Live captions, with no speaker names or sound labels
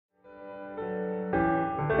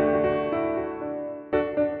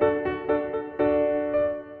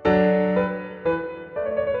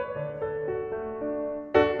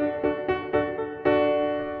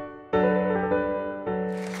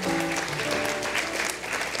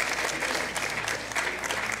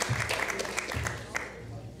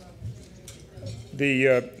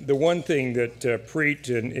the one thing that Preet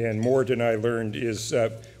and Mort and I learned is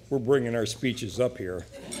we're bringing our speeches up here.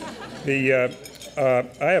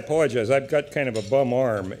 I apologize. I've got kind of a bum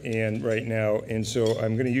arm right now, and so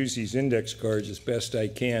I'm going to use these index cards as best I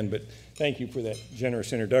can, but thank you for that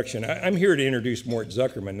generous introduction. I'm here to introduce Mort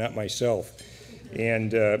Zuckerman, not myself.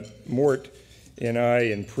 And Mort and I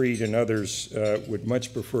and Preet and others would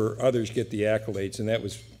much prefer others get the accolades, and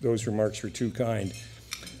those remarks were too kind.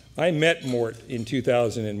 I met Mort in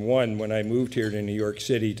 2001 when I moved here to New York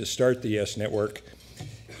City to start the Yes Network.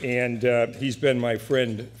 And he's been my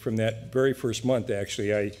friend from that very first month,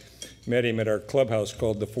 actually. I met him at our clubhouse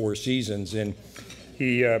called the Four Seasons, and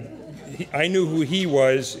I knew who he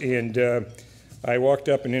was, and I walked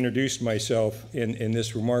up and introduced myself, and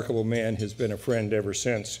this remarkable man has been a friend ever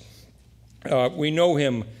since. We know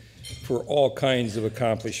him for all kinds of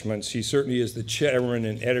accomplishments. He certainly is the chairman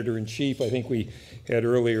and editor-in-chief. I think we had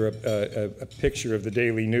earlier a picture of the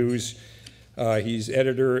Daily News. He's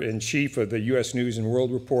editor-in-chief of the U.S. News and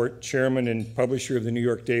World Report, chairman and publisher of the New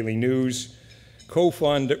York Daily News,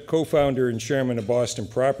 co-founder and chairman of Boston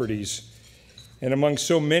Properties, and among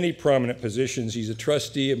so many prominent positions, he's a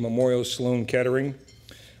trustee of Memorial Sloan Kettering.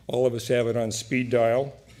 All of us have it on speed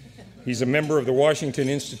dial. He's a member of the Washington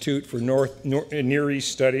Institute for Near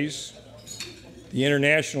East Studies, the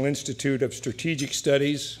International Institute of Strategic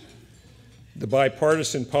Studies, the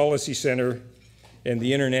Bipartisan Policy Center, and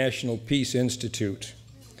the International Peace Institute.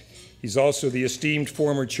 He's also the esteemed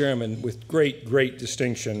former chairman with great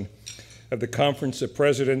distinction of the Conference of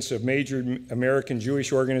Presidents of Major American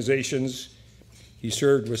Jewish Organizations. He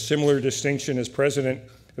served with similar distinction as president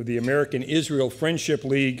of the American Israel Friendship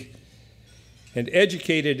League, and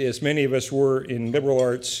educated as many of us were in liberal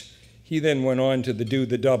arts, he then went on to do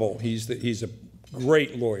the double. He's a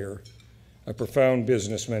great lawyer, a profound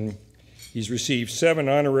businessman. He's received 7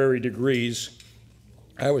 honorary degrees.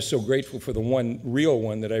 I was so grateful for the one real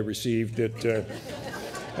one that I received.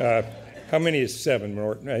 How many is 7,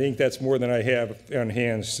 Morton? I think that's more than I have on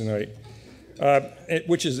hands tonight.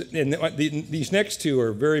 These next 2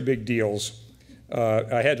 are very big deals.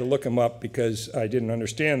 I had to look them up because I didn't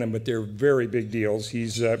understand them, but they're very big deals.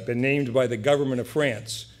 He's been named by the government of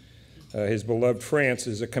France, his beloved France,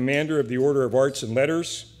 as a Commander of the Order of Arts and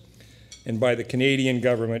Letters, and by the Canadian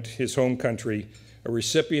government, his home country, a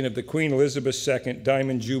recipient of the Queen Elizabeth II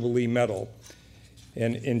Diamond Jubilee Medal.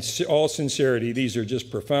 And in all sincerity, these are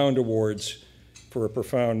just profound awards for a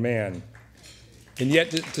profound man. And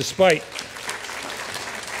yet, despite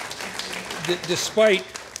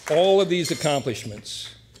all of these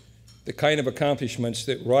accomplishments, the kind of accomplishments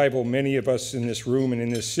that rival many of us in this room and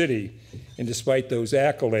in this city, and despite those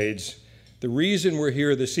accolades, the reason we're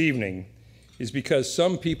here this evening is because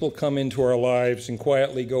some people come into our lives and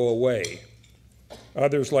quietly go away.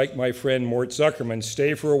 Others, like my friend Mort Zuckerman,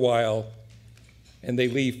 stay for a while, and they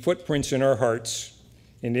leave footprints in our hearts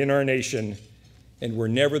and in our nation, and we're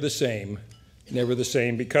never the same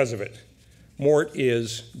because of it. Mort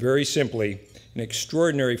is, very simply, an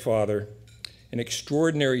extraordinary father, an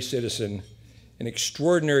extraordinary citizen, an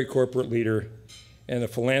extraordinary corporate leader, and a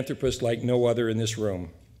philanthropist like no other in this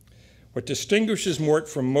room. What distinguishes Mort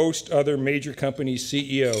from most other major company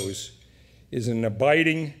CEOs is an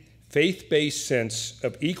abiding, faith-based sense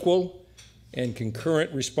of equal and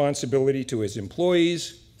concurrent responsibility to his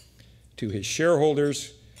employees, to his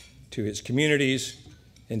shareholders, to his communities,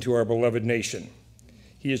 and to our beloved nation.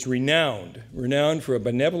 He is renowned for a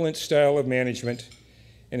benevolent style of management,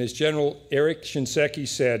 and as General Eric Shinseki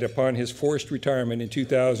said upon his forced retirement in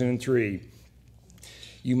 2003,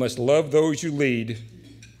 "You must love those you lead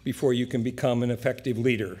before you can become an effective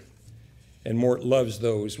leader." And Mort loves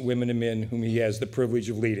those women and men whom he has the privilege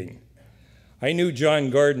of leading. I knew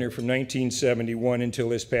John Gardner from 1971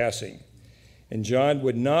 until his passing, and John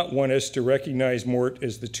would not want us to recognize Mort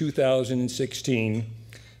as the 2016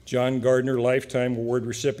 John Gardner Lifetime Award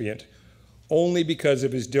recipient only because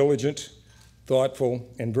of his diligent, thoughtful,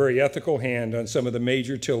 and very ethical hand on some of the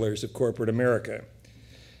major tillers of corporate America.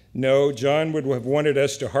 No, John would have wanted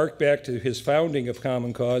us to hark back to his founding of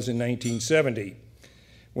Common Cause in 1970,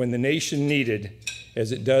 when the nation needed,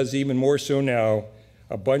 as it does even more so now,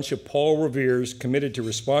 a bunch of Paul Reveres committed to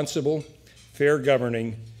responsible, fair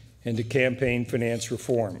governing, and to campaign finance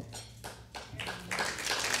reform.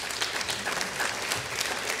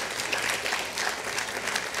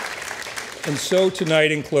 And so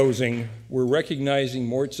tonight, in closing, we're recognizing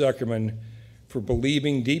Mort Zuckerman for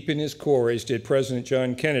believing deep in his core, as did President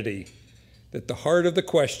John Kennedy, that the heart of the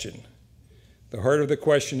question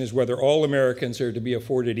is whether all Americans are to be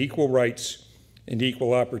afforded equal rights and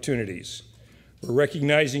equal opportunities. We're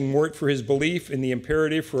recognizing Mort for his belief in the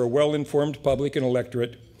imperative for a well-informed public and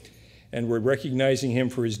electorate, and we're recognizing him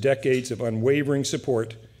for his decades of unwavering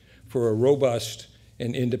support for a robust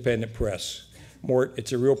and independent press. Mort,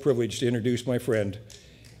 it's a real privilege to introduce my friend,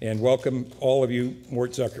 and welcome all of you, Mort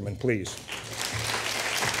Zuckerman, please.